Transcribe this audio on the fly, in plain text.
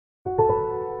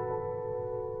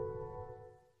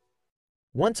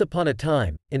Once upon a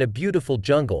time, in a beautiful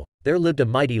jungle, there lived a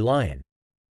mighty lion.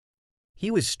 He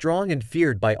was strong and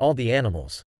feared by all the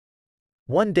animals.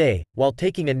 One day, while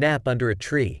taking a nap under a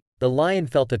tree, the lion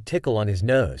felt a tickle on his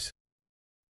nose.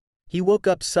 He woke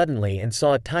up suddenly and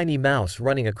saw a tiny mouse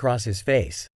running across his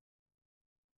face.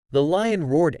 The lion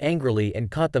roared angrily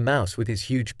and caught the mouse with his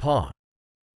huge paw.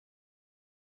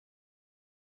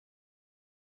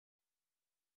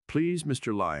 "Please,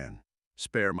 Mr. Lion,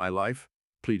 spare my life,"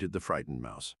 pleaded the frightened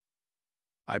mouse.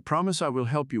 "I promise I will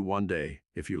help you one day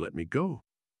if you let me go."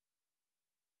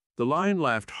 The lion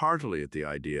laughed heartily at the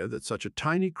idea that such a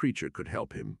tiny creature could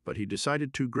help him, but he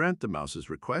decided to grant the mouse's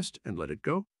request and let it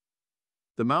go.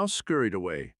 The mouse scurried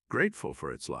away, grateful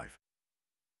for its life.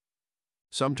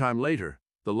 Sometime later,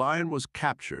 the lion was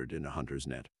captured in a hunter's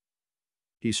net.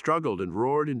 He struggled and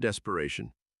roared in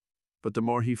desperation, but the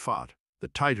more he fought, the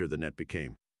tighter the net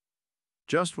became.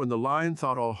 Just when the lion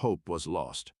thought all hope was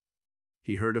lost,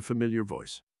 he heard a familiar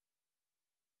voice.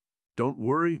 "Don't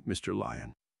worry, Mr.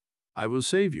 Lion. I will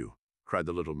save you," cried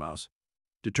the little mouse,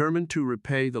 determined to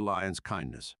repay the lion's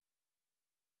kindness.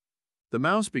 The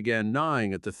mouse began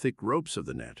gnawing at the thick ropes of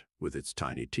the net with its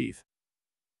tiny teeth.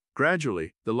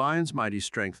 Gradually, the lion's mighty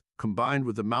strength, combined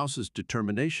with the mouse's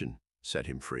determination, set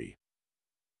him free.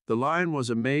 The lion was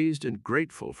amazed and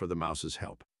grateful for the mouse's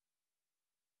help.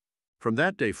 From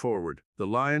that day forward, the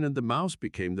lion and the mouse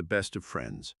became the best of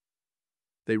friends.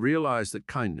 They realized that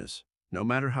kindness, no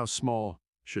matter how small,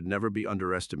 should never be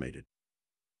underestimated.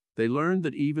 They learned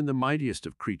that even the mightiest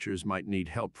of creatures might need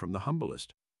help from the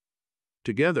humblest.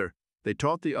 Together, they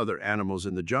taught the other animals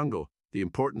in the jungle the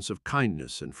importance of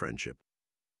kindness and friendship.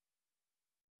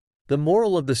 The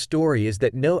moral of the story is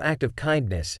that no act of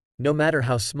kindness, no matter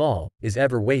how small, is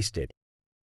ever wasted.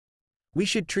 We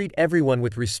should treat everyone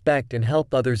with respect and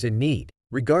help others in need,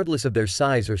 regardless of their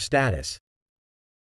size or status.